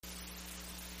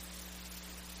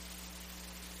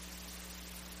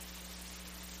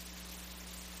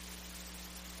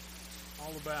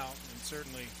all about, and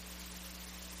certainly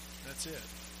that's it.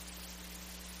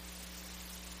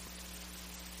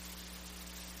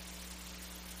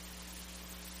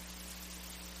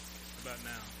 About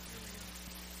now. Here we go.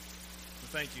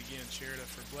 Well, thank you again, Sherida,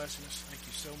 for blessing us. Thank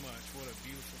you so much. What a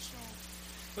beautiful song.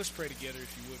 Let's pray together,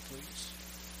 if you would, please.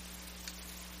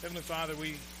 Heavenly Father,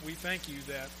 we thank you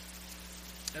that,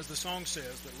 as the song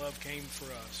says, that love came for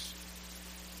us.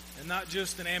 And not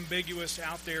just an ambiguous,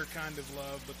 out there kind of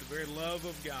love, but the very love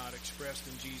of God expressed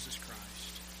in Jesus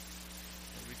Christ.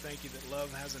 And we thank you that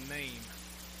love has a name,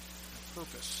 a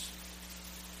purpose.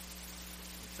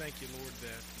 We thank you, Lord,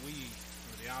 that we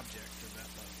are the object of that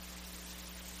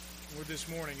love. Lord, this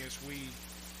morning as we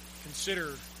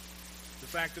consider the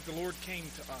fact that the Lord came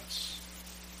to us,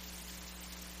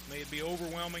 may it be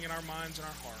overwhelming in our minds and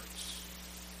our hearts,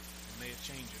 and may it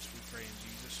change us, we pray in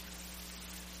Jesus' name.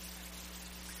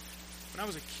 When I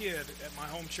was a kid at my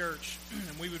home church,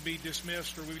 and we would be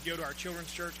dismissed, or we would go to our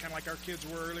children's church, kind of like our kids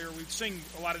were earlier, we'd sing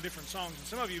a lot of different songs. And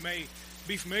some of you may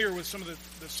be familiar with some of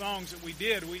the songs that we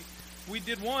did. We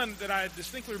did one that I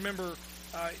distinctly remember.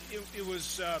 It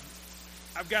was,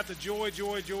 I've got the joy,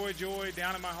 joy, joy, joy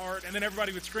down in my heart. And then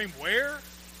everybody would scream, where?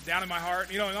 Down in my heart.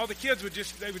 You know, and all the kids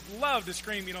they would love to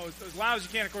scream, you know, as loud as you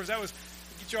can. Of course, that was,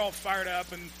 get you all fired up.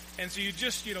 And so you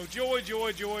just, you know, joy,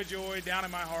 joy, joy, joy, down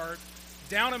in my heart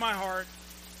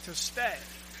to stay.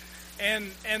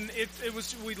 And it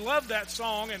was, we loved that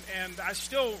song, and I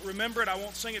still remember it. I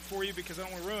won't sing it for you because I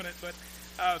don't want to ruin it,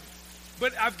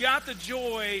 but I've got the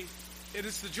joy, it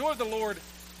is the joy of the Lord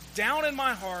down in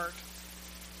my heart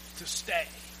to stay.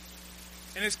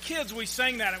 And as kids, we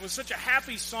sang that. It was such a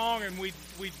happy song, and we'd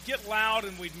get loud,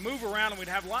 and we'd move around, and we'd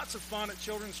have lots of fun at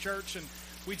children's church, and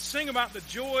we'd sing about the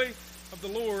joy of the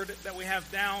Lord that we have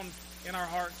down in our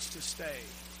hearts to stay.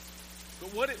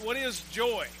 But what is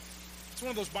joy? It's one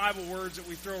of those Bible words that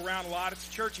we throw around a lot. It's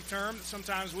a churchy term that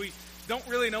sometimes we don't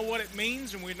really know what it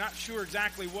means, and we're not sure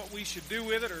exactly what we should do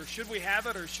with it, or should we have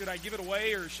it, or should I give it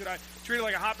away, or should I treat it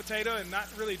like a hot potato and not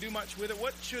really do much with it?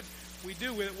 What should we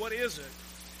do with it? What is it?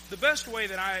 The best way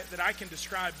that I can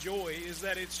describe joy is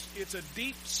that it's a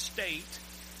deep state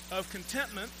of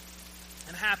contentment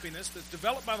and happiness that's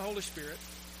developed by the Holy Spirit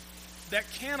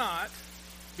that cannot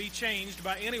be changed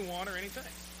by anyone or anything.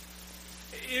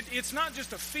 It's not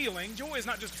just a feeling. Joy is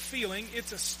not just a feeling.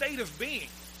 It's a state of being.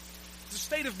 It's a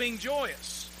state of being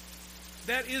joyous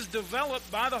that is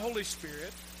developed by the Holy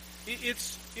Spirit.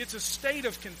 It's a state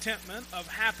of contentment, of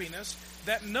happiness,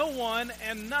 that no one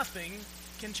and nothing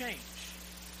can change.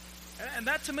 And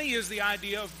that, to me, is the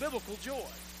idea of biblical joy.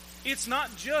 It's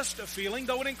not just a feeling,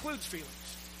 though it includes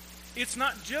feelings. It's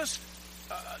not just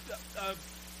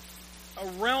a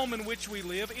realm in which we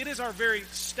live. It is our very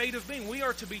state of being. We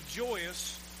are to be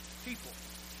joyous people.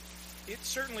 It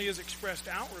certainly is expressed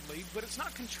outwardly, but it's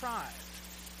not contrived,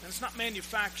 and it's not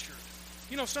manufactured.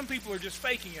 You know, some people are just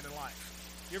faking it in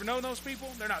life. You ever know those people?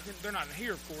 They're not in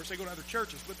here, of course. They go to other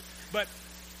churches, but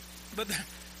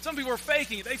some people are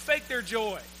faking it. They fake their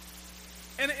joy.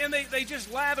 And they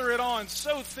just lather it on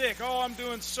so thick. Oh, I'm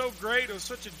doing so great. It was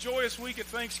such a joyous week at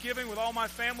Thanksgiving with all my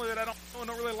family that I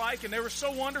don't really like, and they were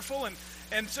so wonderful.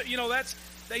 And so, you know,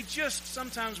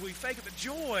 sometimes we fake it. But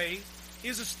joy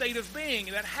is a state of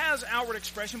being that has outward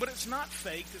expression, but it's not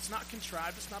faked. It's not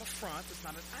contrived. It's not a front. It's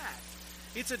not an act.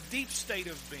 It's a deep state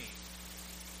of being.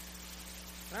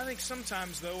 And I think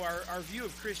sometimes, though, our view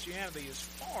of Christianity is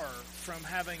far from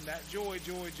having that joy,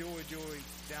 joy, joy, joy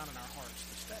down in our hearts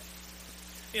to stay.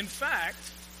 In fact,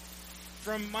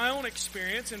 from my own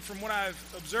experience and from what I've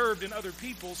observed in other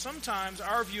people, sometimes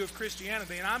our view of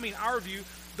Christianity, and I mean our view,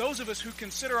 those of us who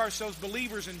consider ourselves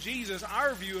believers in Jesus,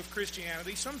 our view of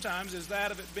Christianity sometimes is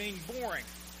that of it being boring,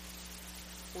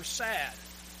 or sad,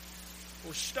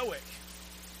 or stoic,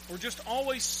 or just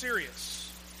always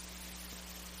serious,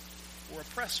 or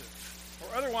oppressive,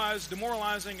 or otherwise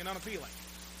demoralizing and unappealing.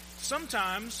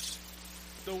 Sometimes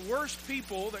the worst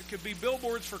people that could be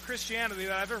billboards for Christianity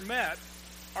that I've ever met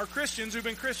are Christians who've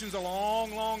been Christians a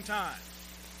long, long time.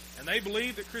 And they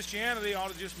believe that Christianity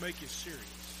ought to just make you serious.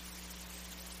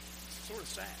 It's sort of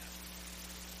sad.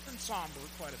 And somber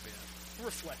quite a bit.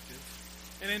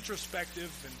 Reflective. And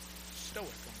introspective and stoic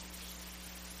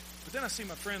almost. But then I see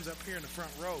my friends up here in the front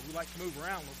row who like to move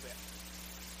around a little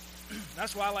bit.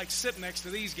 That's why I like sitting next to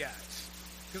these guys.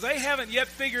 Because they haven't yet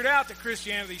figured out that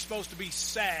Christianity is supposed to be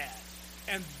sad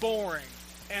and boring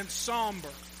and somber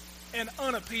and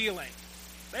unappealing.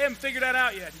 They haven't figured that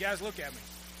out yet. You guys, look at me.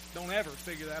 Don't ever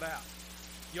figure that out.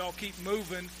 Y'all keep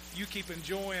moving. You keep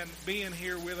enjoying being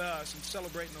here with us and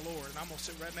celebrating the Lord. And I'm going to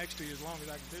sit right next to you as long as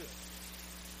I can do it.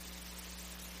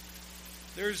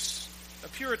 There's a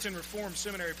Puritan Reformed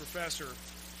Seminary professor.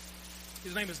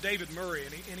 His name is David Murray,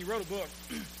 and he wrote a book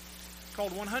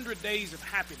called 100 Days of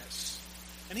Happiness.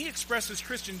 And he expresses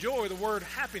Christian joy, the word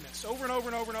happiness, over and over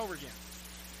and over and over again.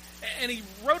 And he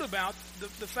wrote about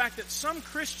the fact that some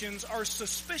Christians are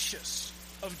suspicious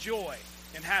of joy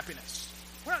and happiness.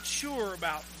 We're not sure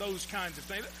about those kinds of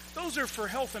things. Those are for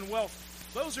health and wealth.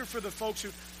 Those are for the folks who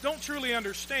don't truly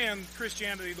understand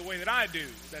Christianity the way that I do,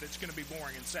 that it's going to be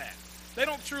boring and sad. They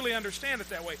don't truly understand it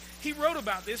that way. He wrote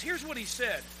about this. Here's what he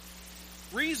said.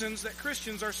 Reasons that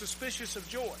Christians are suspicious of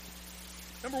joy.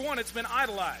 Number one, it's been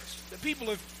idolized. That people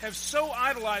have so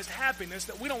idolized happiness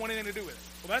that we don't want anything to do with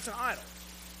it. Well, that's an idol.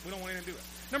 We don't want anything to do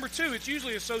with it. Number two, it's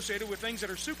usually associated with things that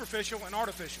are superficial and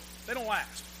artificial. They don't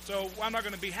last. So I'm not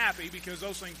going to be happy because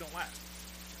those things don't last.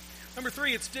 Number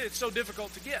three, it's so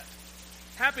difficult to get.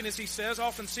 Happiness, he says,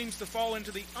 often seems to fall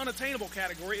into the unattainable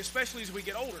category, especially as we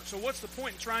get older. So what's the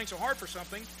point in trying so hard for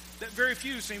something that very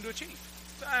few seem to achieve?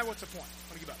 So, what's the point? I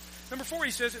want to give up. Number four,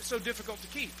 he says it's so difficult to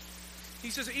keep. He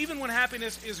says even when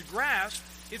happiness is grasped,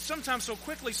 it sometimes so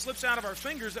quickly slips out of our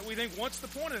fingers that we think, what's the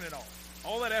point in it all?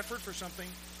 All that effort for something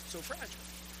so fragile.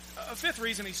 A fifth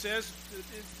reason, he says,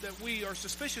 that we are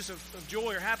suspicious of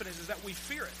joy or happiness is that we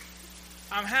fear it.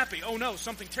 I'm happy. Oh no,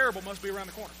 something terrible must be around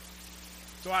the corner.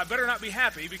 So I better not be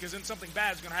happy because then something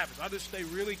bad is going to happen. So I'll just stay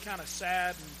really kind of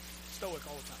sad and stoic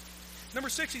all the time. Number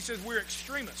six, he says we're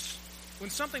extremists.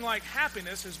 When something like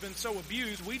happiness has been so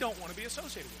abused, we don't want to be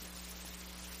associated with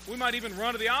it. We might even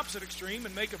run to the opposite extreme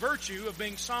and make a virtue of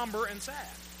being somber and sad.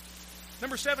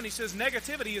 Number seven, he says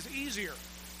negativity is easier.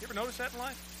 You ever notice that in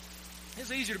life?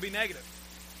 It's easier to be negative.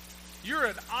 You're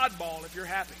an oddball if you're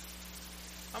happy.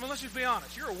 I mean, let's just be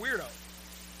honest. You're a weirdo.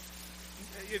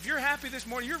 If you're happy this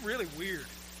morning, you're really weird.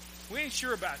 We ain't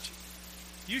sure about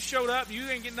you. You showed up, you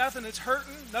ain't get nothing that's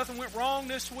hurting, nothing went wrong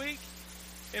this week.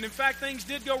 And in fact, things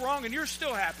did go wrong, and you're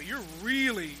still happy. You're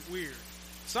really weird.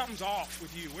 Something's off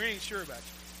with you. We ain't sure about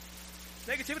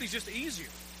you. Negativity is just easier.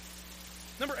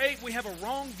 Number eight, we have a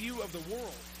wrong view of the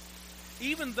world.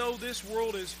 Even though this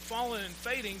world is fallen and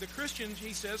fading, the Christian,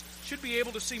 he says, should be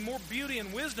able to see more beauty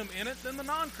and wisdom in it than the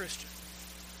non-Christian.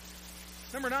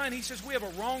 Number nine, he says we have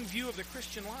a wrong view of the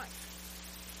Christian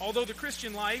life. Although the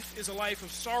Christian life is a life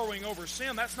of sorrowing over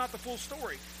sin, that's not the full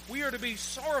story. We are to be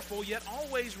sorrowful, yet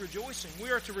always rejoicing.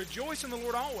 We are to rejoice in the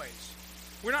Lord always.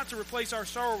 We're not to replace our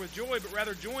sorrow with joy, but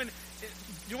rather join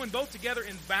both together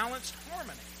in balanced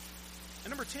harmony.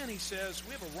 And number 10, he says,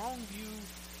 we have a wrong view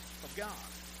of God.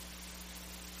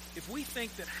 If we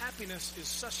think that happiness is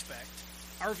suspect,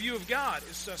 our view of God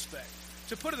is suspect.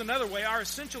 To put it another way, our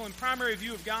essential and primary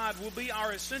view of God will be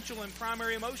our essential and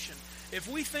primary emotion. If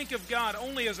we think of God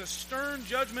only as a stern,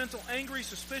 judgmental, angry,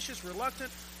 suspicious,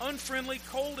 reluctant, unfriendly,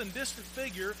 cold, and distant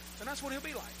figure, then that's what he'll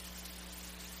be like.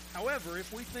 However,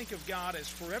 if we think of God as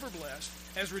forever blessed,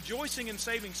 as rejoicing in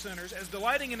saving sinners, as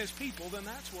delighting in his people, then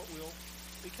that's what we'll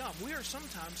become. We are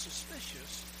sometimes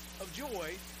suspicious of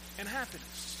joy and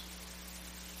happiness.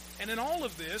 And in all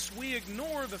of this, we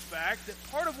ignore the fact that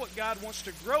part of what God wants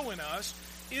to grow in us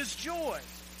is joy.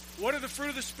 What are the fruit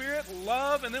of the Spirit?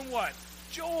 Love, and then what?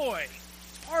 Joy.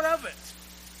 It's part of it.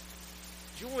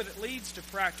 Joy that leads to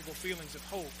practical feelings of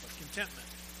hope, of contentment,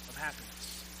 of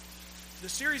happiness. The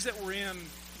series that we're in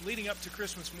leading up to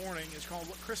Christmas morning is called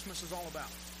What Christmas is All About.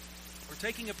 We're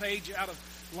taking a page out of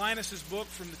Linus's book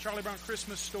from the Charlie Brown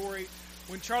Christmas story.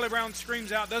 When Charlie Brown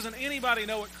screams out, doesn't anybody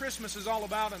know what Christmas is all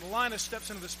about? And Linus steps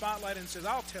into the spotlight and says,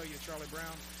 I'll tell you, Charlie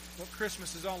Brown, what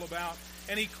Christmas is all about.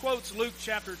 And he quotes Luke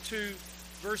chapter 2,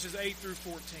 verses 8 through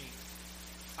 14.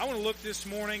 I want to look this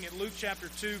morning at Luke chapter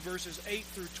 2, verses 8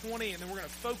 through 20, and then we're going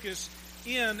to focus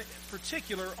in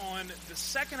particular on the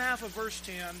second half of verse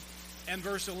 10 and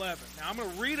verse 11. Now, I'm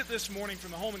going to read it this morning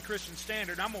from the Holman Christian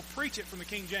Standard. I'm going to preach it from the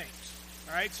King James.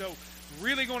 All right, so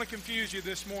really going to confuse you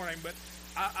this morning, but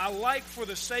I like, for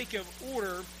the sake of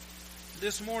order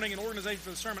this morning and organization for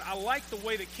the sermon, I like the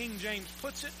way that King James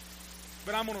puts it,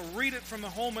 but I'm going to read it from the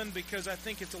Holman because I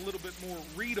think it's a little bit more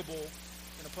readable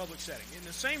in a public setting. In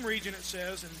the same region, it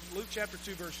says in Luke chapter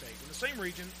 2, verse 8, in the same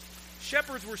region,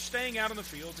 shepherds were staying out in the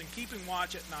fields and keeping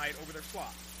watch at night over their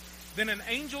flock. Then an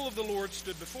angel of the Lord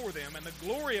stood before them, and the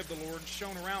glory of the Lord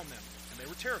shone around them, and they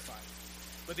were terrified.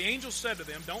 But the angel said to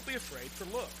them, Don't be afraid, for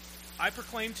look, I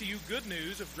proclaim to you good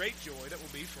news of great joy that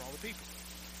will be for all the people.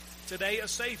 Today a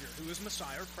Savior, who is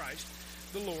Messiah, or Christ,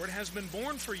 the Lord, has been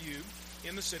born for you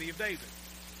in the city of David.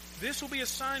 This will be a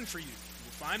sign for you. You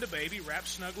will find a baby wrapped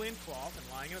snugly in cloth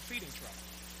and lying in a feeding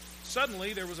trough.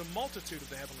 Suddenly there was a multitude of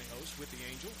the heavenly host with the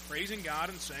angel, praising God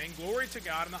and saying, Glory to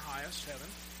God in the highest heaven,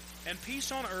 and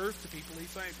peace on earth to people he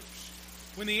favors.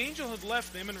 When the angel had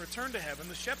left them and returned to heaven,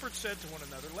 the shepherds said to one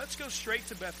another, "Let's go straight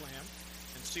to Bethlehem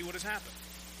and see what has happened,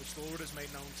 which the Lord has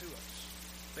made known to us."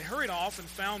 They hurried off and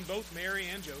found both Mary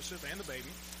and Joseph and the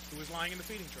baby, who was lying in the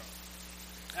feeding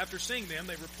trough. After seeing them,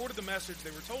 they reported the message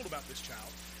they were told about this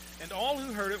child, and all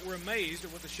who heard it were amazed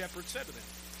at what the shepherds said to them.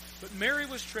 But Mary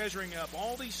was treasuring up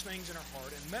all these things in her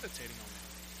heart and meditating on them.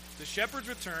 The shepherds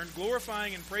returned,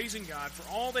 glorifying and praising God for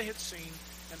all they had seen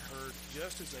and heard,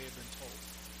 just as they had been told.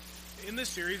 In this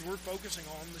series, we're focusing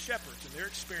on the shepherds and their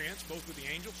experience, both with the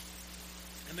angels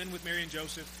and then with Mary and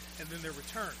Joseph, and then their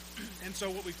return. And so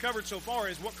what we've covered so far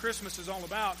is what Christmas is all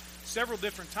about, several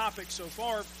different topics so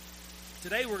far.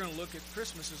 Today we're going to look at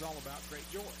Christmas is all about great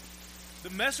joy. The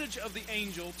message of the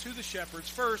angel to the shepherds,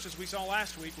 first, as we saw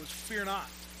last week, was fear not.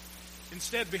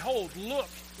 Instead, behold, look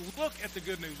at the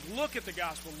good news. Look at the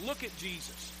gospel. Look at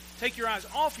Jesus. Take your eyes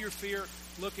off your fear.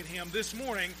 Look at him. This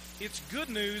morning, it's good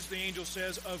news, the angel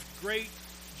says, of great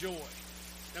joy.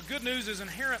 Now, good news is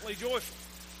inherently joyful.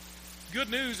 Good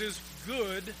news is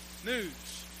good news.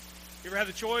 You ever had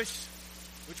the choice?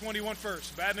 Which one do you want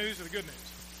first, the bad news or the good news?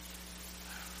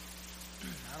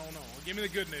 I don't know. Give me the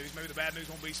good news. Maybe the bad news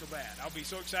won't be so bad. I'll be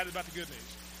so excited about the good news.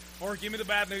 Or give me the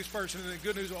bad news first, and then the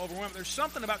good news will overwhelm. There's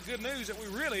something about good news that we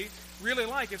really, really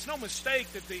like. It's no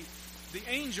mistake that the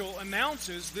angel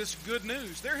announces this good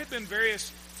news. There had been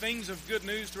various things of good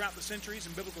news throughout the centuries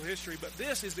in biblical history, but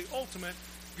this is the ultimate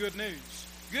good news.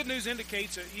 Good news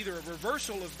indicates either a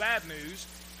reversal of bad news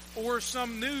or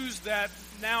some news that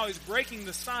now is breaking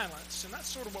the silence. And that's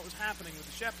sort of what was happening with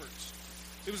the shepherds.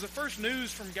 It was the first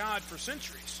news from God for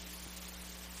centuries.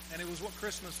 And it was what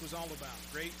Christmas was all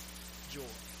about, great joy.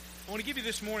 I want to give you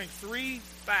this morning three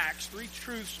facts, three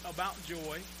truths about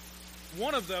joy.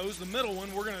 One of those, the middle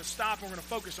one, we're going to stop and we're going to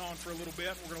focus on for a little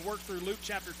bit. We're going to work through Luke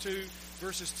chapter 2,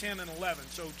 verses 10 and 11.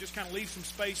 So just kind of leave some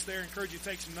space there. Encourage you to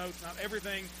take some notes. Not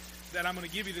everything that I'm going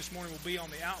to give you this morning will be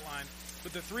on the outline.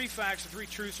 But the three facts, the three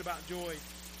truths about joy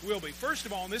will be. First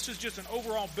of all, and this is just an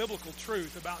overall biblical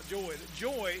truth about joy, that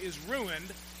joy is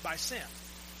ruined by sin.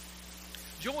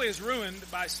 Joy is ruined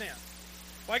by sin.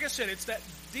 Like I said, it's that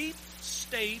deep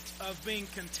state of being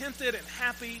contented and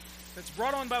happy that's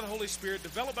brought on by the Holy Spirit,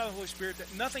 developed by the Holy Spirit,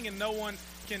 that nothing and no one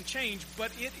can change,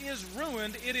 but it is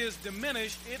ruined, it is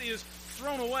diminished, it is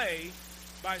thrown away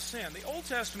by sin. The Old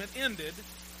Testament ended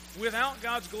without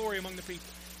God's glory among the people.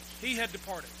 He had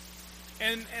departed.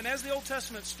 And as the Old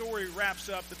Testament story wraps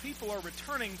up, the people are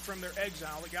returning from their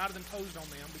exile that God had imposed on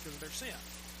them because of their sin.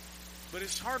 But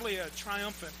it's hardly a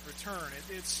triumphant return.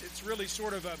 It's really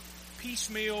sort of a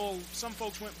piecemeal. Some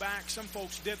folks went back, some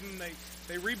folks didn't.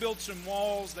 They rebuilt some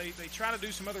walls. They tried to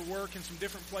do some other work in some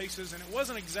different places, and it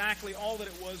wasn't exactly all that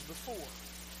it was before.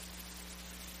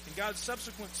 And God's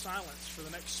subsequent silence for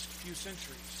the next few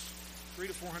centuries,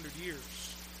 300 to 400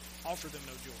 years, offered them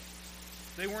no joy.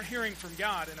 They weren't hearing from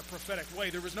God in a prophetic way.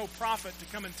 There was no prophet to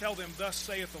come and tell them, "Thus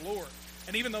saith the Lord."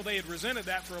 And even though they had resented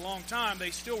that for a long time,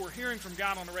 they still were hearing from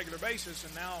God on a regular basis,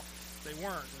 and now they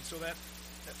weren't. And so that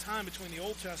time between the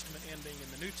Old Testament ending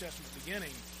and the New Testament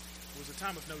beginning was a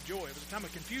time of no joy. It was a time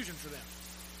of confusion for them.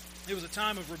 It was a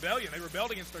time of rebellion. They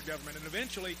rebelled against their government, and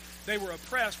eventually they were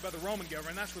oppressed by the Roman government.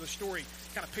 And that's where the story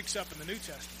kind of picks up in the New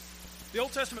Testament. The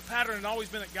Old Testament pattern had always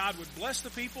been that God would bless the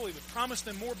people. He would promise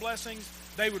them more blessings.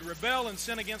 They would rebel and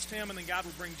sin against him, and then God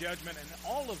would bring judgment. And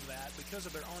all of that, because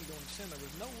of their ongoing sin, there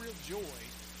was no real joy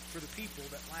for the people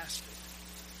that lasted.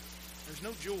 There's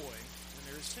no joy when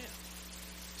there is sin.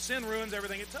 Sin ruins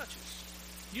everything it touches.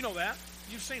 You know that.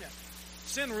 You've seen it.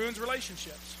 Sin ruins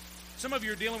relationships. Some of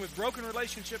you are dealing with broken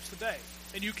relationships today,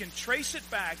 and you can trace it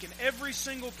back in every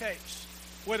single case.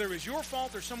 Whether it was your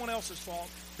fault or someone else's fault,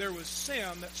 there was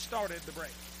sin that started the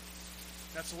break.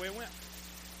 That's the way it went.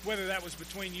 Whether that was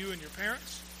between you and your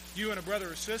parents, you and a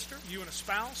brother or sister, you and a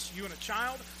spouse, you and a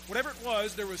child, whatever it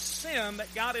was, there was sin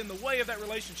that got in the way of that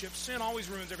relationship. Sin always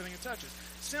ruins everything it touches.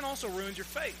 Sin also ruins your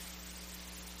faith.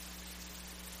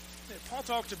 Paul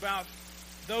talks about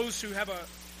those who have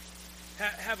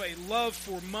a love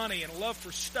for money and a love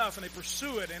for stuff, and they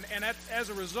pursue it, and as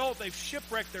a result, they've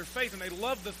shipwrecked their faith, and they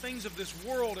love the things of this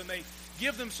world, and they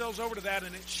give themselves over to that,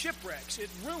 and it shipwrecks. It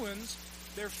ruins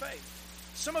their faith.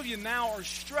 Some of you now are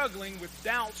struggling with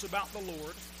doubts about the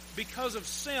Lord because of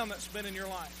sin that's been in your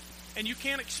life, and you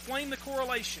can't explain the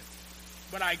correlation,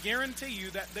 but I guarantee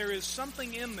you that there is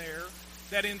something in there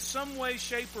that in some way,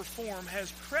 shape, or form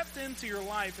has crept into your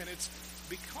life, and it's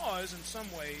because, in some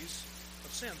ways,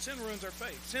 of sin. Sin ruins our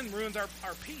faith. Sin ruins our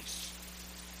peace.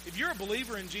 If you're a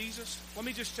believer in Jesus, let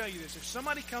me just tell you this. If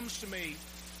somebody comes to me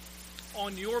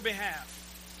on your behalf,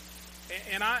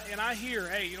 and I hear,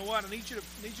 "Hey, you know what? I need you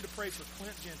to pray for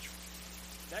Clint Gentry."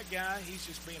 that guy, he's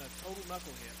just being a total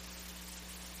knucklehead.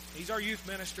 He's our youth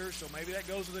minister, so maybe that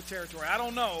goes with the territory. I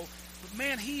don't know. But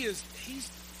man, he's,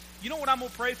 you know what I'm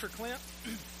going to pray for Clint?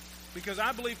 Because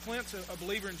I believe Clint's a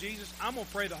believer in Jesus. I'm going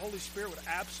to pray the Holy Spirit would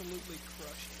absolutely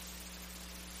crush him.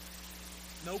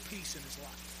 No peace in his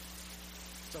life.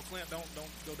 So Clint, don't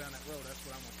go down that road. That's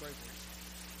what I'm going to pray for you.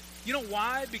 You know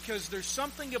why? Because there's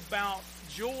something about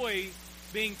joy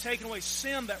being taken away,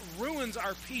 sin that ruins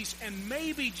our peace. And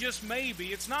maybe, just maybe,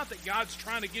 it's not that God's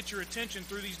trying to get your attention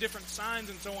through these different signs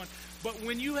and so on, but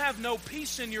when you have no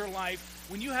peace in your life,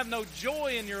 when you have no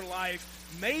joy in your life,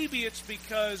 maybe it's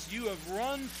because you have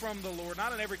run from the Lord.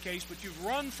 Not in every case, but you've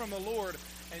run from the Lord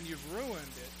and you've ruined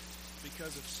it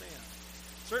because of sin.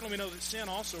 Certainly we know that sin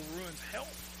also ruins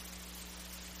health.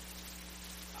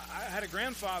 I had a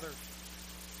grandfather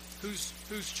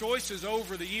whose choices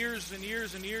over the years and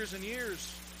years and years and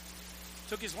years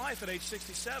took his life at age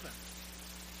 67.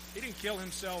 He didn't kill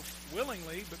himself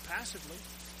willingly, but passively.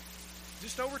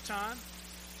 Just over time,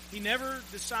 he never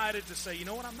decided to say, you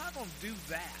know what, I'm not going to do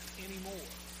that anymore.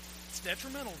 It's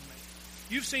detrimental to me.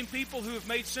 You've seen people who have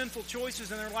made sinful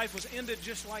choices and their life was ended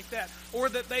just like that, or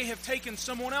that they have taken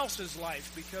someone else's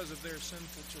life because of their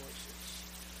sinful choices.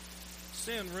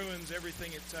 Sin ruins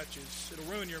everything it touches. It'll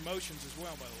ruin your emotions as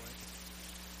well, by the way.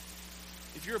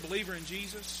 If you're a believer in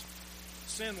Jesus,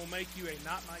 sin will make you a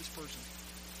not nice person.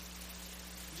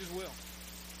 It just will.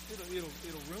 It'll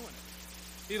ruin it.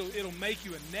 It'll make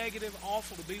you a negative,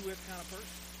 awful to be with kind of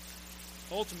person.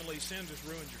 Ultimately, sin just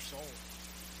ruins your soul.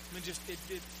 I mean,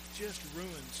 it just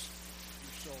ruins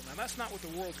your soul. Now, that's not what the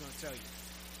world's going to tell you.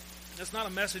 That's not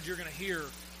a message you're going to hear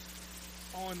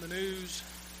on the news.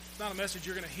 It's not a message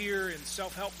you're going to hear in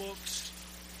self-help books.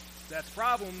 That the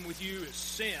problem with you is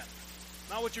sin.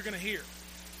 Not what you're going to hear.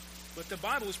 But the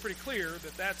Bible is pretty clear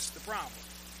that that's the problem.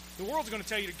 The world's going to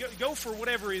tell you to go for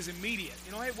whatever is immediate.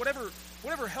 You know, hey, whatever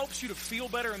helps you to feel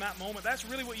better in that moment, that's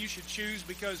really what you should choose,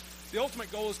 because the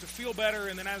ultimate goal is to feel better,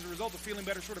 and then as a result of feeling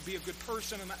better, sort of be a good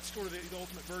person, and that's sort of the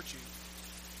ultimate virtue.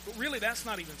 But really, that's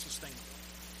not even sustainable.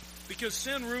 Because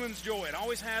sin ruins joy. It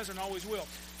always has and always will.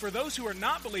 For those who are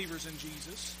not believers in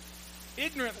Jesus,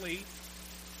 ignorantly,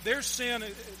 their sin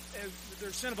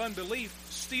of unbelief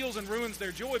steals and ruins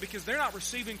their joy because they're not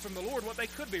receiving from the Lord what they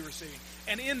could be receiving.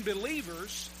 And in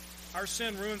believers, our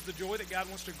sin ruins the joy that God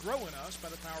wants to grow in us by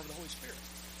the power of the Holy Spirit.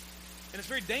 And it's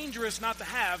very dangerous not to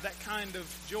have that kind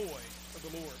of joy of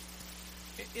the Lord.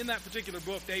 In that particular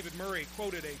book, David Murray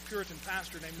quoted a Puritan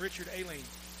pastor named Richard Aileen.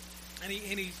 And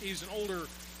he's an older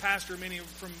pastor, many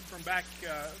from back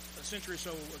a century or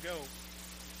so ago.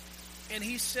 And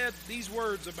he said these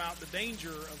words about the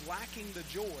danger of lacking the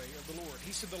joy of the Lord.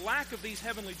 He said, the lack of these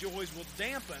heavenly joys will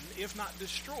dampen, if not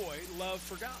destroy, love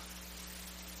for God.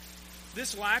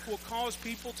 This lack will cause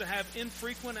people to have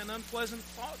infrequent and unpleasant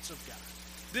thoughts of God.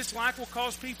 This lack will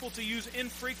cause people to use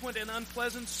infrequent and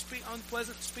unpleasant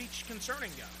speech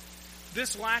concerning God.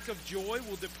 This lack of joy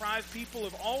will deprive people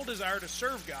of all desire to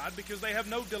serve God because they have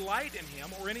no delight in Him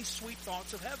or any sweet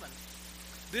thoughts of heaven.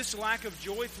 This lack of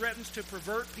joy threatens to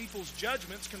pervert people's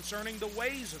judgments concerning the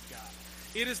ways of God.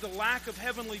 It is the lack of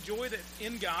heavenly joy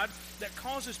in God that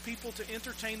causes people to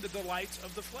entertain the delights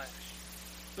of the flesh.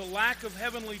 The lack of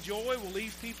heavenly joy will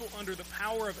leave people under the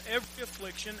power of every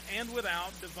affliction and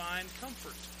without divine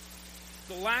comfort.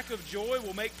 The lack of joy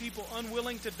will make people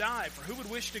unwilling to die, for who would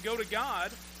wish to go to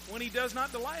God when He does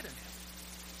not delight in Him?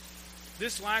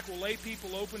 This lack will lay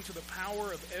people open to the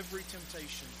power of every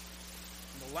temptation.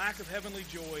 The lack of heavenly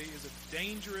joy is a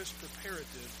dangerous preparative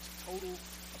to total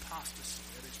apostasy,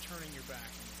 that is turning your back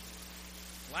on the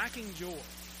Lord. Lacking joy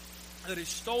that is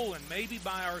stolen maybe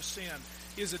by our sin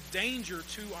is a danger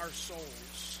to our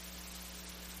souls.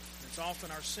 And it's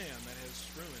often our sin that has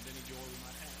ruined any joy we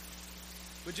might have.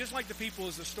 But just like the people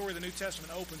as the story of the New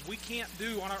Testament opens, we can't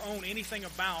do on our own anything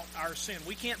about our sin.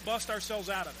 We can't bust ourselves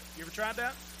out of it. You ever tried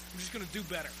that? I'm just going to do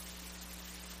better.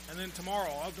 And then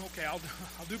tomorrow, I'll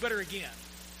do better again.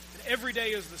 Every day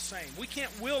is the same. We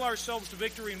can't will ourselves to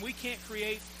victory, and we can't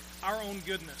create our own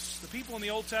goodness. The people in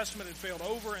the Old Testament had failed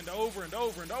over and over and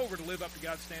over and over to live up to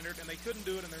God's standard, and they couldn't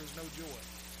do it, and there was no joy.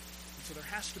 And so there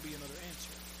has to be another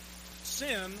answer.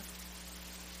 Sin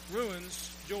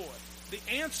ruins joy. The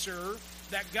answer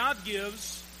that God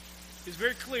gives is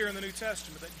very clear in the New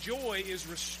Testament, that joy is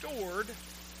restored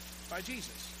by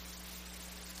Jesus.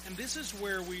 And this is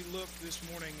where we look this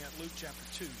morning at Luke chapter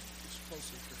 2, just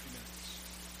closely for a few minutes.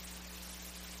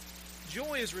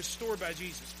 Joy is restored by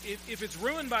Jesus. If it's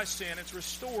ruined by sin, it's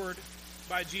restored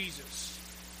by Jesus.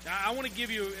 Now, I want to give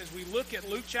you, as we look at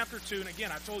Luke chapter 2, and again,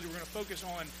 I told you we're going to focus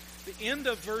on the end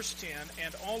of verse 10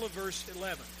 and all of verse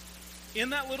 11.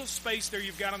 In that little space there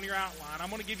you've got on your outline, I'm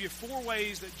going to give you 4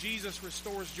 ways that Jesus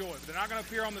restores joy. But they're not going to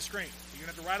appear on the screen. You're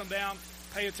going to have to write them down.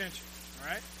 Pay attention. All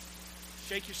right?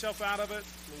 Shake yourself out of it.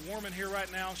 It's a little warm in here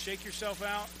right now. Shake yourself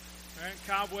out. All right?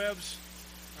 Cobwebs.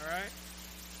 All right?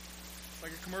 It's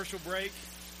like a commercial break.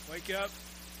 Wake up.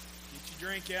 Get your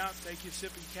drink out. Take your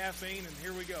sip of caffeine. And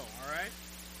here we go. All right?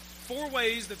 4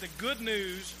 ways that the good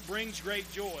news brings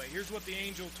great joy. Here's what the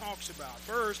angel talks about.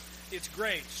 First, it's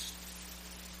grace.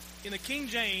 In the King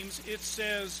James, it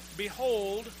says,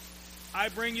 "Behold, I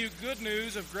bring you good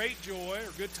news of great joy,"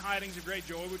 or good tidings of great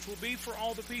joy, which will be for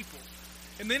all the people.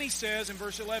 And then he says in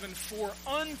verse 11, "For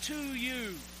unto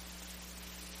you,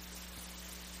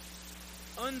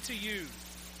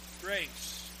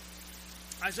 grace."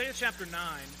 Isaiah chapter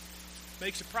 9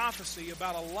 makes a prophecy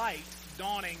about a light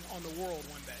dawning on the world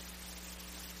one day.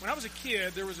 When I was a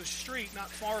kid, there was a street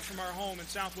not far from our home in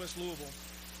southwest Louisville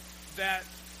that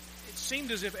it seemed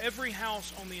as if every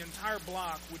house on the entire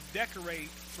block would decorate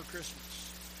for Christmas.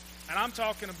 And I'm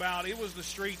talking about, it was the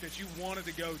street that you wanted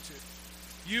to go to.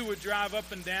 You would drive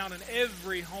up and down, and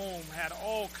every home had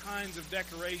all kinds of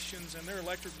decorations, and their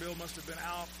electric bill must have been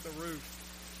out the roof.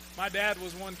 My dad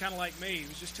was one kind of like me. He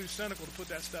was just too cynical to put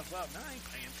that stuff up. No, I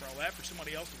ain't paying for all that for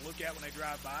somebody else to look at when they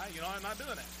drive by. I'm not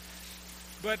doing that.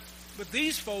 But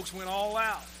these folks went all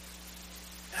out.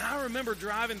 And I remember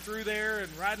driving through there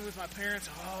and riding with my parents.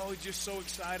 Oh, just so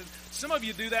excited. Some of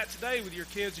you do that today with your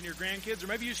kids and your grandkids, or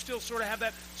maybe you still sort of have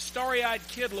that starry-eyed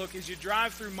kid look as you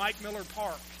drive through Mike Miller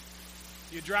Park.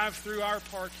 You drive through our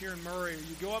park here in Murray, or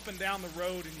you go up and down the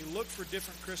road and you look for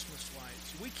different Christmas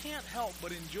lights. We can't help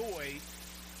but enjoy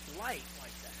light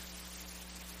like that.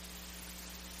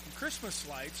 And Christmas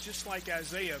lights, just like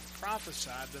Isaiah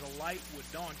prophesied that a light would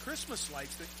dawn, Christmas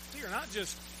lights that are not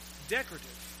just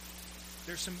decorative,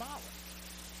 they're symbolic.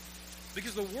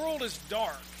 Because the world is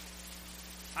dark.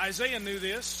 Isaiah knew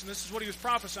this, and this is what he was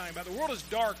prophesying about. The world is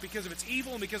dark because of its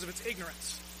evil and because of its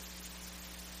ignorance.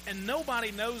 And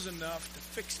nobody knows enough to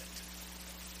fix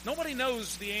it. Nobody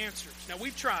knows the answers. Now,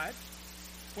 we've tried.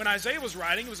 When Isaiah was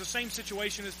writing, it was the same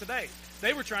situation as today.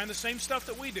 They were trying the same stuff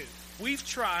that we do. We've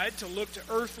tried to look to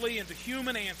earthly and to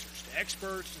human answers, to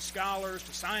experts, to scholars,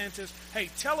 to scientists. Hey,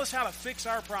 tell us how to fix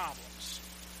our problems.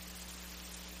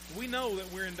 We know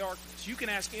that we're in darkness. You can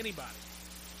ask anybody.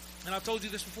 And I've told you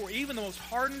this before. Even the most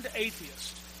hardened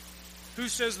atheist who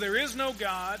says there is no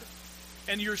God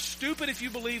and you're stupid if you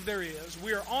believe there is.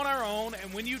 We are on our own,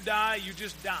 and when you die, you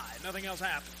just die. Nothing else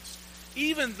happens.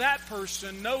 Even that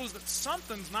person knows that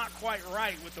something's not quite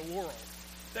right with the world.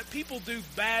 That people do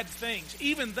bad things.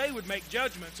 Even they would make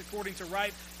judgments according to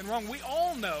right and wrong. We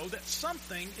all know that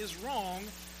something is wrong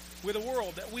with the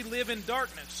world, that we live in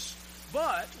darkness.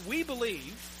 But we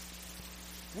believe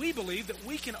that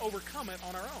we can overcome it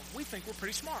on our own. We think we're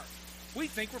pretty smart. We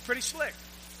think we're pretty slick.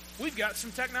 We've got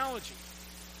some technology.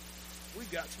 We've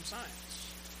got some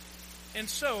science. And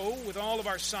so, with all of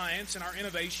our science and our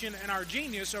innovation and our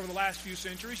genius over the last few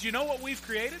centuries, you know what we've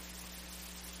created?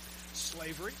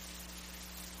 Slavery.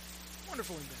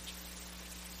 Wonderful invention.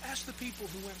 Ask the people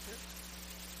who went through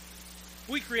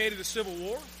it. We created a civil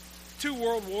war, 2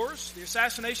 world wars, the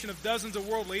assassination of dozens of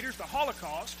world leaders, the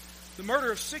Holocaust, the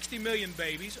murder of 60 million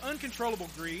babies, uncontrollable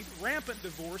greed, rampant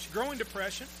divorce, growing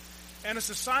depression, and a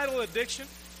societal addiction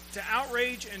to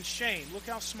outrage and shame. Look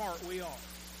how smart we are.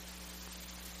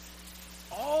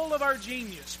 All of our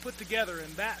genius put together,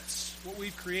 and that's what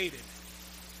we've created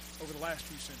over the last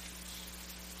few centuries.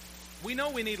 We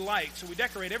know we need light, so we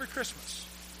decorate every Christmas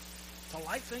to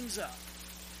light things up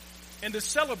and to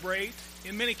celebrate,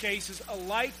 in many cases, a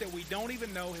light that we don't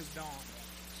even know has dawned on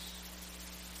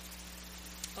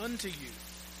us. Unto you,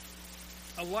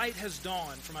 a light has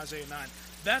dawned, from Isaiah 9.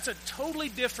 That's a totally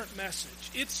different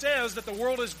message. It says that the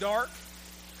world is dark,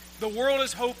 the world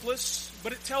is hopeless,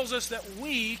 but it tells us that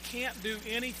we can't do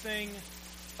anything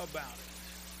about it.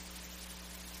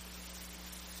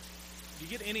 Do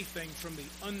you get anything from the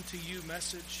unto you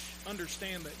message?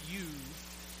 Understand that you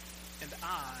and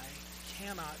I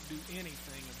cannot do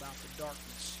anything about the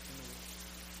darkness in the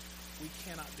world. We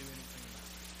cannot do anything about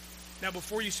it. Now,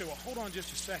 before you say, well, hold on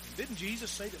just a second. Didn't Jesus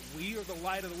say that we are the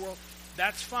light of the world?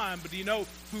 That's fine, but do you know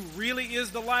who really is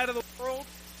the light of the world?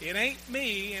 It ain't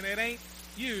me and it ain't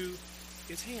you.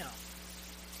 It's Him.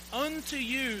 Unto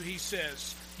you, He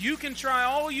says. You can try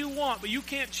all you want, but you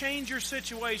can't change your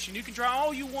situation. You can try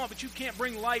all you want, but you can't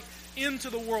bring light into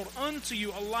the world. Unto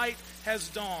you, a light has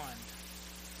dawned.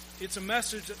 It's a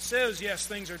message that says, yes,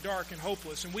 things are dark and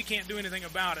hopeless, and we can't do anything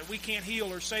about it. We can't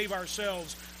heal or save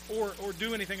ourselves or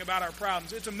do anything about our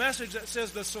problems. It's a message that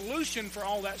says the solution for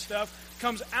all that stuff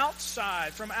comes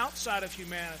outside, from outside of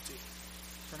humanity,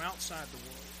 from outside the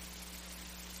world.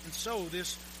 And so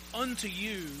this unto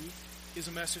you is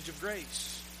a message of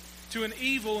grace. To an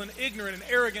evil and ignorant and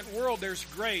arrogant world, there's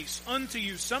grace. Unto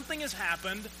you, something has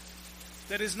happened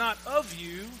that is not of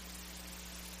you,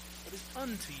 but is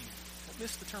unto you. Don't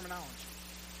miss the terminology.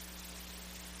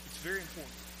 It's very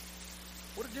important.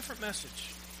 What a different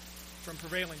message from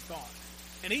prevailing thought.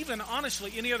 And even,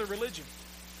 honestly, any other religion.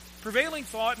 Prevailing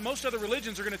thought, most other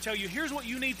religions are going to tell you, here's what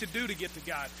you need to do to get to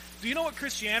God. Do you know what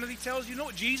Christianity tells you? You know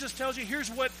what Jesus tells you? Here's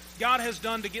what God has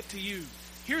done to get to you.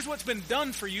 Here's what's been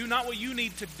done for you, not what you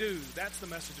need to do. That's the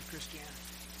message of Christianity.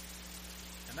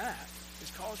 And that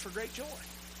is cause for great joy.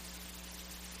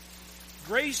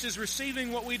 Grace is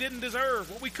receiving what we didn't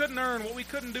deserve, what we couldn't earn, what we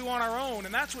couldn't do on our own.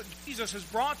 And that's what Jesus has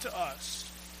brought to us.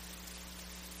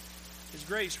 His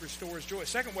grace restores joy.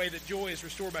 Second way that joy is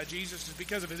restored by Jesus is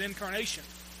because of his incarnation.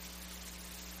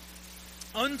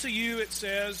 Unto you, it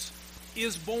says,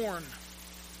 is born.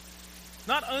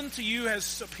 Not unto you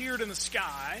has appeared in the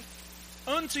sky.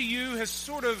 Unto you has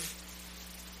sort of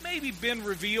maybe been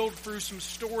revealed through some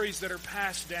stories that are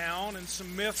passed down and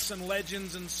some myths and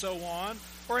legends and so on.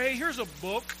 Or, hey, here's a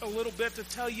book a little bit to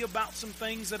tell you about some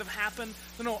things that have happened.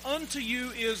 No, unto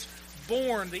you is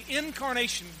born, the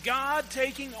incarnation, God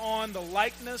taking on the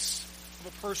likeness of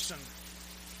a person.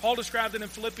 Paul described it in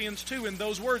Philippians 2 in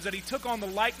those words, that he took on the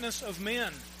likeness of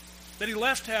men, that he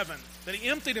left heaven, that he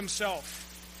emptied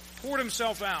himself, poured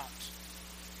himself out.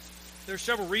 There are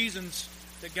several reasons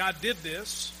that God did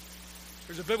this.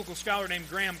 There's a biblical scholar named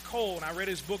Graham Cole, and I read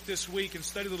his book this week and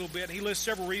studied a little bit. He lists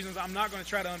several reasons. I'm not going to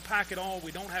try to unpack it all.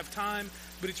 We don't have time,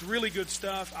 but it's really good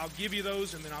stuff. I'll give you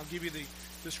those, and then I'll give you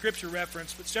the scripture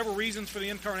reference. But several reasons for the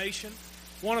incarnation.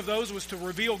 One of those was to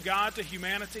reveal God to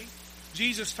humanity.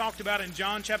 Jesus talked about in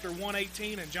John chapter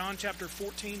 1:18 and John chapter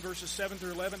 14, verses 7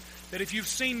 through 11, that if you've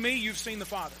seen me, you've seen the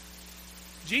Father.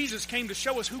 Jesus came to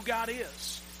show us who God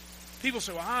is. People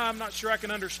say, well, I'm not sure I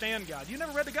can understand God. You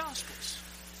never read the Gospels.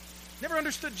 Never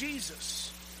understood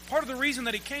Jesus. Part of the reason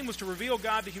that he came was to reveal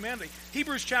God to humanity.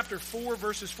 Hebrews chapter 4,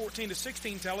 verses 14 to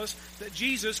 16 tell us that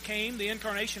Jesus came, the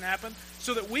incarnation happened,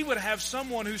 so that we would have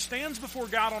someone who stands before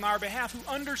God on our behalf, who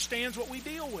understands what we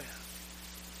deal with.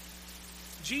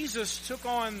 Jesus took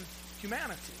on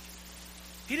humanity.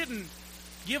 He didn't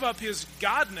give up his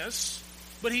godness,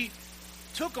 but he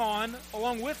took on,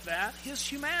 along with that, his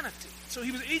humanity. So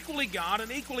he was equally God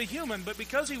and equally human, but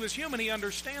because he was human, he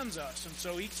understands us. And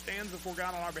so he stands before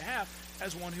God on our behalf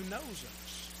as one who knows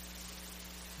us.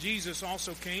 Jesus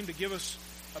also came to give us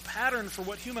a pattern for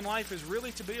what human life is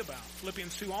really to be about.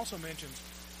 Philippians 2 also mentions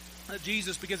that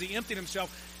Jesus, because he emptied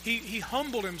himself, he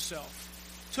humbled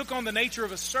himself, took on the nature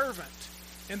of a servant.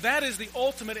 And that is the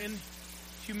ultimate in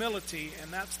humility,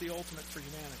 and that's the ultimate for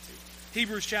humanity.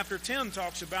 Hebrews chapter 10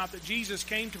 talks about that Jesus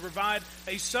came to provide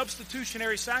a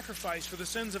substitutionary sacrifice for the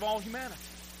sins of all humanity.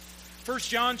 1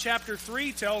 John chapter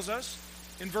 3 tells us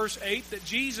in verse 8 that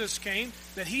Jesus came,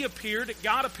 that he appeared, that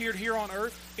God appeared here on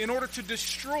earth in order to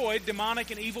destroy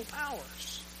demonic and evil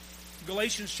powers.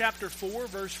 Galatians chapter 4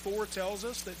 verse 4 tells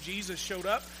us that Jesus showed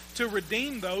up to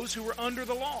redeem those who were under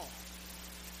the law.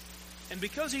 And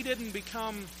because he didn't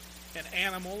become an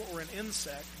animal or an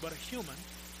insect, but a human,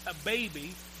 a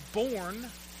baby, born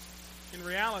in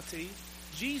reality,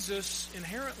 Jesus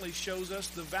inherently shows us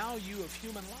the value of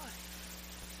human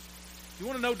life. You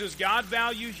want to know, does God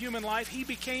value human life? He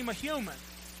became a human.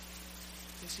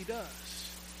 Yes, he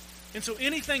does. And so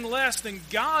anything less than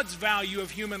God's value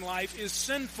of human life is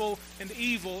sinful and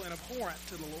evil and abhorrent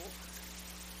to the Lord.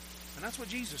 And that's what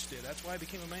Jesus did. That's why he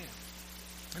became a man.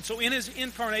 And so in his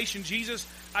incarnation, Jesus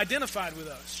identified with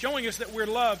us, showing us that we're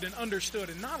loved and understood,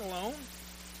 and not alone,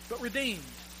 but redeemed.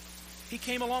 He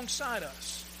came alongside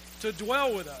us to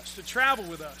dwell with us, to travel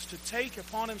with us, to take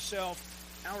upon himself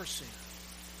our sin.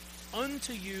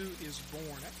 Unto you is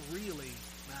born. That really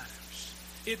matters.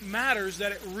 It matters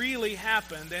that it really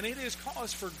happened, and it is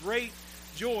cause for great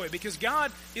joy, because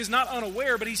God is not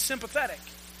unaware, but he's sympathetic.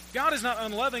 God is not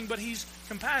unloving, but he's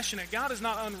compassionate. God is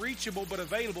not unreachable, but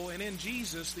available. And in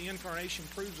Jesus, the incarnation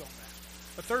proves on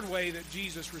that. A third way that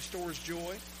Jesus restores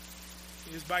joy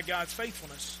is by God's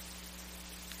faithfulness.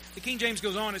 The King James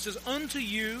goes on, it says, unto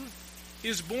you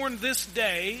is born this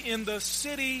day in the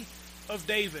city of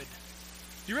David.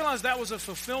 Do you realize that was a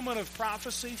fulfillment of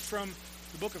prophecy from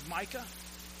the book of Micah?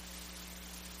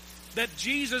 That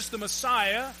Jesus, the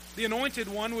Messiah, the anointed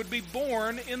one, would be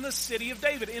born in the city of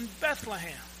David, in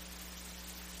Bethlehem.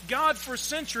 God for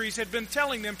centuries had been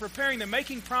telling them, preparing them,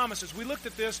 making promises. We looked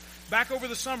at this back over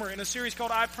the summer in a series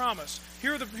called I Promise.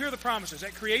 Here are the promises.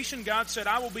 At creation, God said,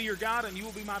 I will be your God and you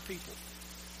will be my people.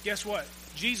 Guess what?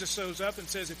 Jesus shows up and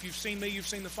says, if you've seen me, you've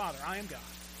seen the Father. I am God.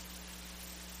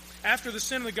 After the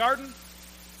sin in the garden,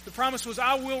 The promise was,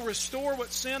 I will restore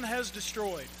what sin has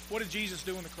destroyed. What did Jesus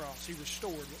do on the cross? He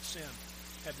restored what sin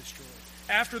had destroyed.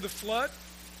 After the flood,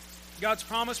 God's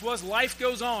promise was, life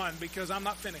goes on because I'm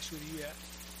not finished with you yet.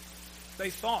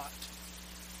 They thought,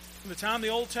 from the time the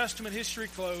Old Testament history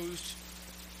closed,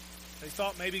 they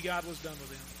thought maybe God was done with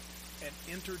them.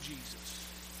 And enter Jesus.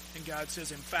 And God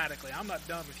says emphatically, I'm not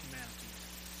done with humanity.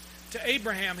 To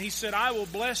Abraham, he said, I will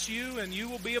bless you and you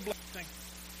will be a blessing.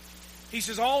 He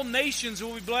says, all nations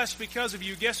will be blessed because of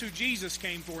you. Guess who Jesus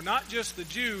came for? Not just the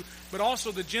Jew, but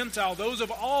also the Gentile, those of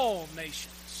all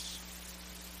nations.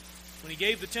 When he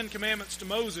gave the Ten Commandments to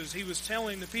Moses, he was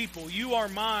telling the people, you are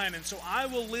mine, and so I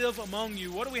will live among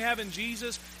you. What do we have in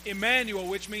Jesus? Emmanuel,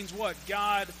 which means what?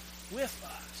 God with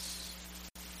us.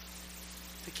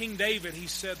 To King David, he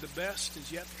said, the best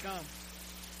is yet to come.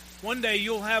 One day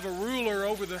you'll have a ruler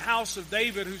over the house of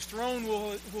David whose throne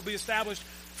will be established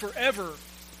forever.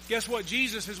 Guess what?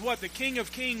 Jesus is what? The King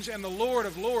of kings and the Lord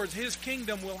of lords. His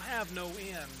kingdom will have no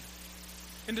end.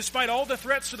 And despite all the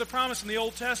threats to the promise in the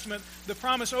Old Testament, the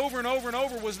promise over and over and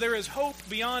over was there is hope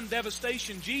beyond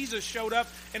devastation. Jesus showed up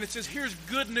and it says, here's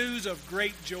good news of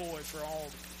great joy for all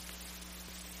the people.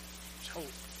 There's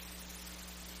hope.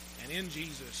 And in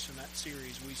Jesus, in that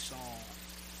series, we saw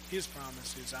His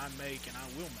promise is, I make and I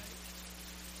will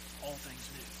make all things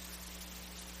new.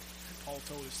 And Paul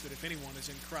told us that if anyone is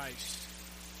in Christ,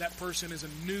 that person is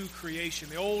a new creation.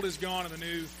 The old is gone and the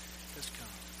new has come.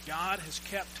 God has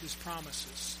kept His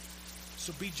promises.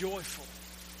 So be joyful.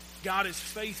 God is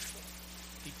faithful.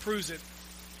 He proves it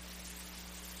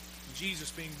in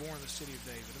Jesus being born in the city of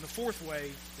David. And the fourth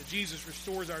way that Jesus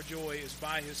restores our joy is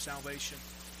by His salvation.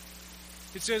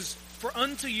 It says, for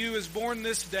unto you is born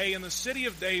this day in the city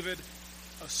of David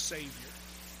a Savior.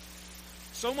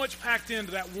 So much packed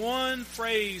into that one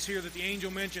phrase here that the angel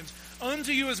mentions.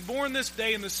 Unto you is born this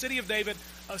day in the city of David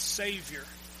a Savior.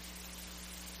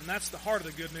 And that's the heart of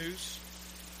the good news.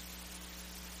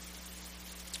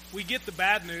 We get the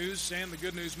bad news and the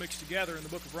good news mixed together in the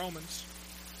book of Romans.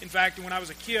 In fact, when I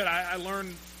was a kid, I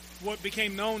learned what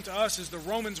became known to us as the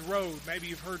Romans Road. Maybe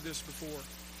you've heard this before.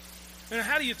 And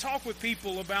how do you talk with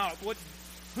people about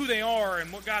who they are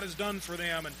and what God has done for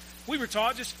them? And we were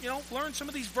taught just, learn some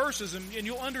of these verses and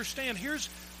you'll understand here's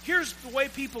the way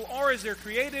people are as they're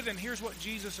created, and here's what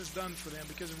Jesus has done for them.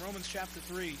 Because in Romans chapter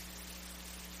 3,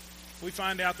 we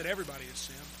find out that everybody has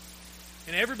sinned.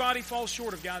 And everybody falls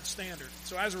short of God's standard.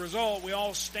 So as a result, we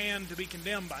all stand to be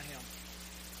condemned by Him.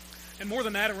 And more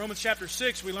than that, in Romans chapter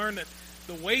 6, we learn that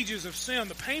the wages of sin,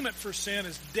 the payment for sin,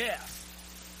 is death.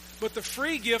 But the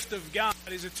free gift of God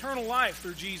is eternal life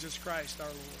through Jesus Christ our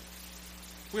Lord.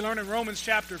 We learn in Romans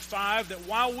chapter 5 that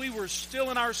while we were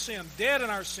still in our sin, dead in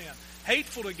our sin,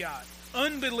 hateful to God,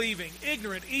 unbelieving,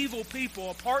 ignorant, evil people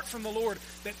apart from the Lord,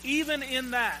 that even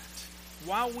in that,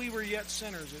 while we were yet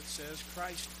sinners, it says,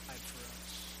 Christ died for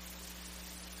us.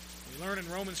 We learn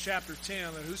in Romans chapter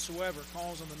 10 that whosoever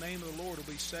calls on the name of the Lord will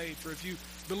be saved. For if you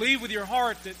believe with your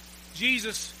heart that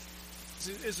Jesus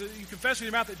you confess with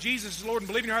your mouth that Jesus is Lord and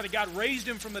believe in your heart that God raised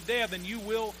Him from the dead, then you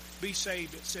will be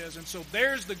saved, it says. And so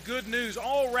there's the good news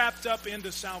all wrapped up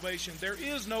into salvation. There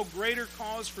is no greater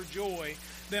cause for joy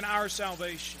than our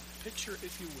salvation. Picture,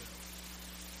 if you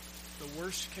will, the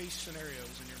worst case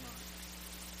scenarios in your mind.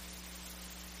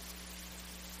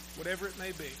 Whatever it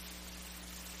may be.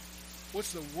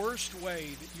 What's the worst way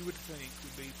that you would think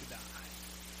would be to die?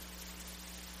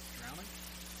 Drowning?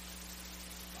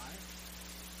 Fire?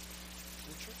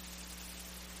 Torture?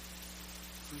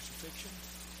 Crucifixion?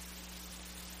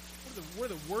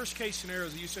 What are the worst case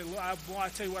scenarios that you say, I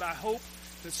tell you what, I hope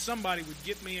that somebody would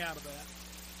get me out of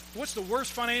that? What's the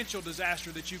worst financial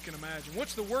disaster that you can imagine?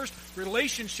 What's the worst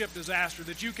relationship disaster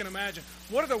that you can imagine?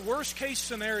 What are the worst case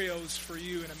scenarios for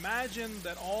you? And imagine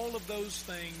that all of those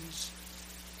things,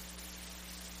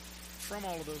 from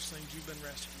all of those things, you've been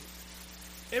rescued.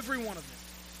 Every one of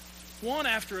them. One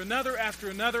after another, after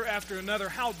another, after another.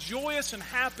 How joyous and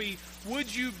happy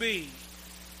would you be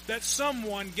that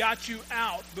someone got you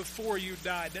out before you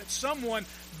died? That someone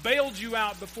bailed you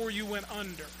out before you went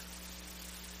under?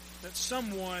 That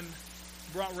someone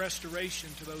brought restoration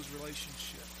to those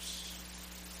relationships?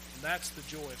 And that's the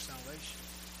joy of salvation.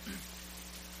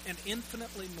 And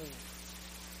infinitely more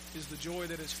is the joy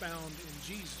that is found in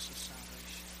Jesus' salvation.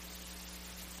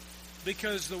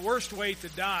 Because the worst way to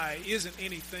die isn't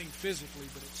anything physically,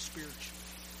 but it's spiritually.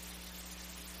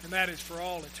 And that is for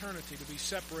all eternity to be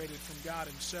separated from God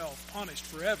Himself, punished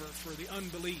forever for the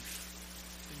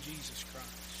unbelief in Jesus Christ.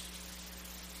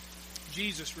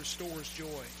 Jesus restores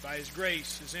joy by His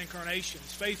grace, His incarnation,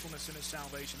 His faithfulness, and His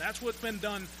salvation. That's what's been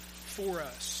done for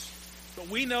us. But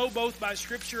we know both by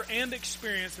Scripture and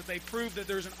experience that they prove that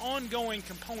there's an ongoing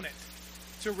component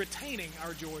to retaining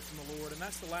our joy from the Lord. And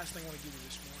that's the last thing I want to give you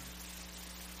this morning.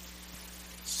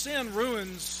 Sin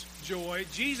ruins joy.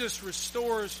 Jesus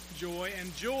restores joy.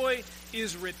 And joy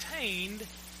is retained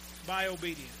by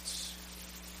obedience.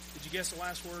 Did you guess the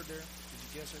last word there? Did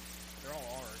you guess it? They're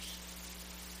all R's.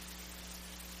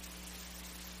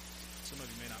 Some of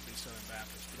you may not be Southern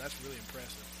Baptist, but that's really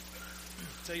impressive.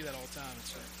 I tell you that all the time.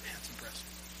 It's impressive.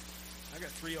 I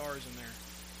got 3 R's in there.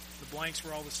 The blanks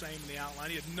were all the same in the outline.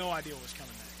 You had no idea what was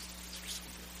coming next. It's so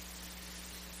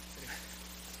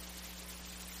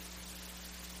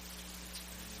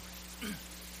good. Anyway.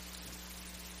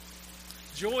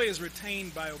 Joy is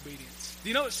retained by obedience. Do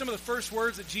you know that some of the first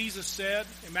words that Jesus said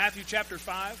in Matthew chapter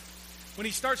 5, when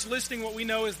he starts listing what we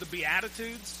know as the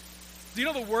Beatitudes, do you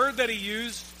know the word that he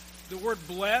used, the word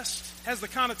blessed, has the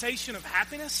connotation of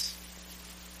happiness?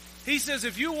 He says,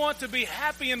 if you want to be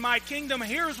happy in my kingdom,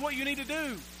 here's what you need to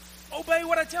do. Obey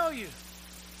what I tell you.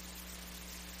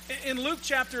 In Luke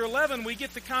chapter 11, we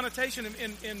get the connotation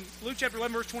in Luke chapter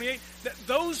 11, verse 28, that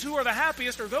those who are the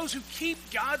happiest are those who keep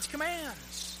God's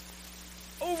commands.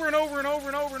 Over and over and over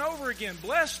and over and over again.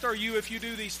 Blessed are you if you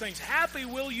do these things. Happy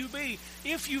will you be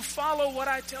if you follow what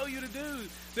I tell you to do.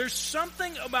 There's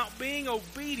something about being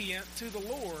obedient to the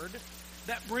Lord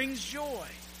that brings joy.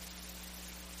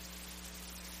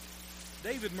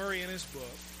 David Murray in his book,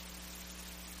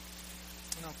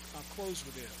 and I'll close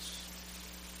with this.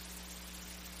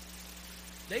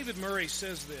 David Murray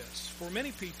says this: for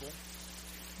many people,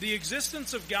 the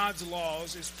existence of God's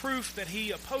laws is proof that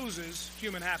he opposes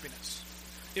human happiness.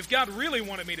 If God really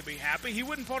wanted me to be happy, he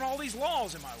wouldn't put all these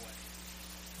laws in my way.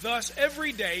 Thus,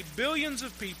 every day, billions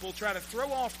of people try to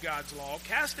throw off God's law,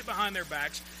 cast it behind their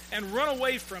backs, and run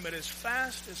away from it as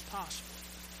fast as possible.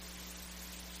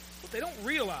 What they don't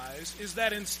realize is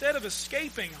that instead of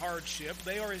escaping hardship,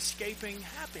 they are escaping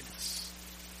happiness.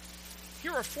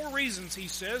 Here are 4 reasons, he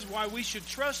says, why we should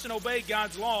trust and obey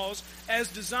God's laws as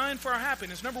designed for our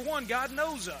happiness. Number 1, God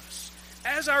knows us.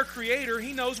 As our Creator,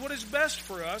 he knows what is best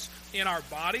for us in our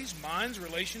bodies, minds,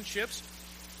 relationships,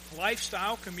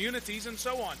 lifestyle, communities, and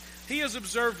so on. He has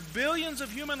observed billions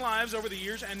of human lives over the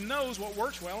years and knows what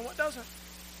works well and what doesn't.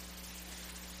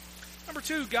 Number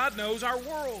 2, God knows our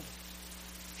world.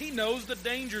 He knows the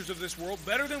dangers of this world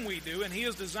better than we do, and he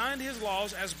has designed his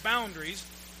laws as boundaries,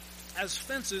 as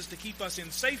fences to keep us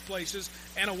in safe places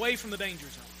and away from the danger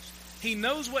zones. He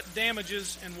knows what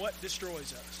damages and what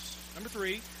destroys us. Number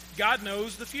 3, God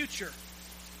knows the future.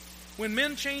 When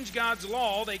men change God's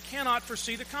law, they cannot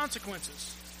foresee the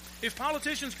consequences. If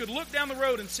politicians could look down the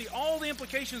road and see all the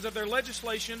implications of their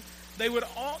legislation, they would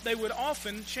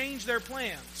often change their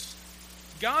plans.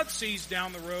 God sees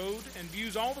down the road and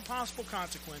views all the possible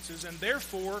consequences, and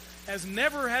therefore has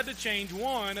never had to change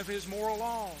one of his moral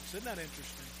laws. Isn't that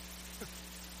interesting?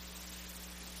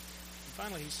 And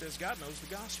finally, he says God knows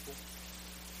the gospel.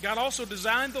 God also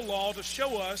designed the law to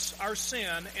show us our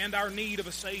sin and our need of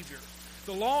a Savior.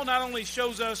 The law not only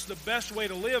shows us the best way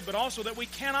to live, but also that we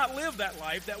cannot live that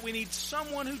life, that we need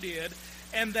someone who did,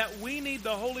 and that we need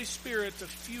the Holy Spirit to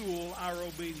fuel our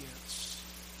obedience.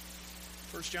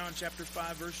 1 John chapter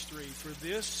 5, verse 3, for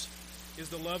this is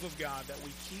the love of God, that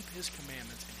we keep his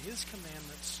commandments, and his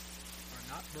commandments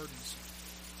are not burdensome.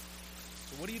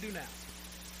 So what do you do now?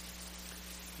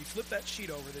 You flip that sheet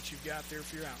over that you've got there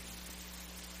for your outline.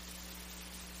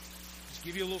 Just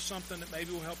give you a little something that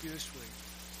maybe will help you this week.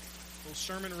 A little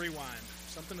sermon rewind,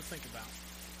 something to think about.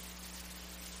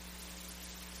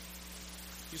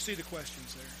 You see the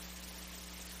questions there.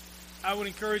 I would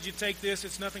encourage you to take this.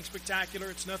 It's nothing spectacular.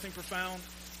 It's nothing profound.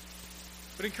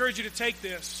 But I encourage you to take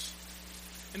this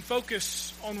and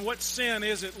focus on what sin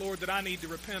is it, Lord, that I need to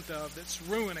repent of that's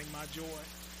ruining my joy.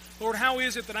 Lord, how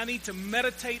is it that I need to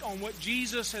meditate on what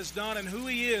Jesus has done and who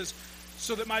he is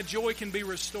so that my joy can be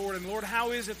restored? And Lord,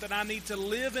 how is it that I need to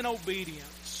live in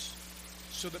obedience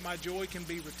so that my joy can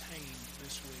be retained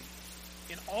this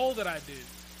week? In all that I do,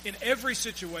 in every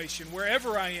situation,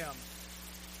 wherever I am,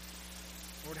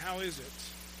 Lord, how is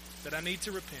it that I need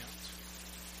to repent?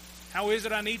 How is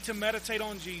it I need to meditate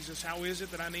on Jesus? How is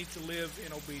it that I need to live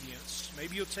in obedience?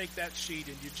 Maybe you'll take that sheet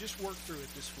and you just work through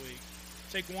it this week.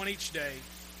 Take one each day,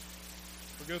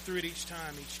 or go through it each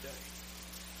time, each day.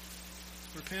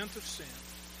 Repent of sin.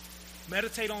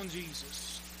 Meditate on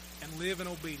Jesus and live in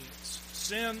obedience.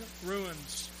 Sin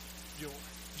ruins joy.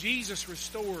 Jesus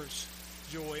restores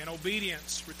joy, and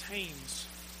obedience retains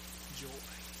joy.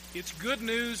 It's good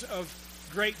news of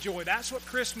great joy. That's what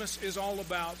Christmas is all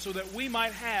about, so that we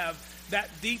might have that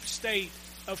deep state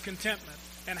of contentment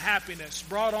and happiness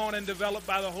brought on and developed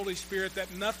by the Holy Spirit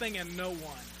that nothing and no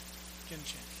one can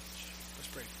change. Let's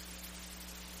pray.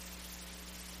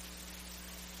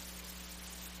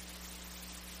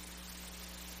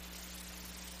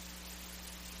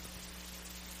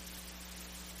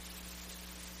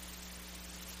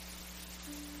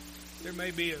 There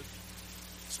may be a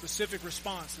specific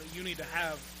response that you need to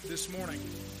have this morning.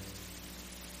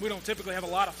 We don't typically have a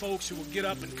lot of folks who will get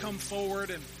up and come forward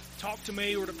and talk to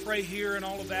me or to pray here and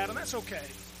all of that, and that's okay.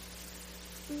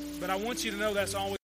 But I want you to know that's always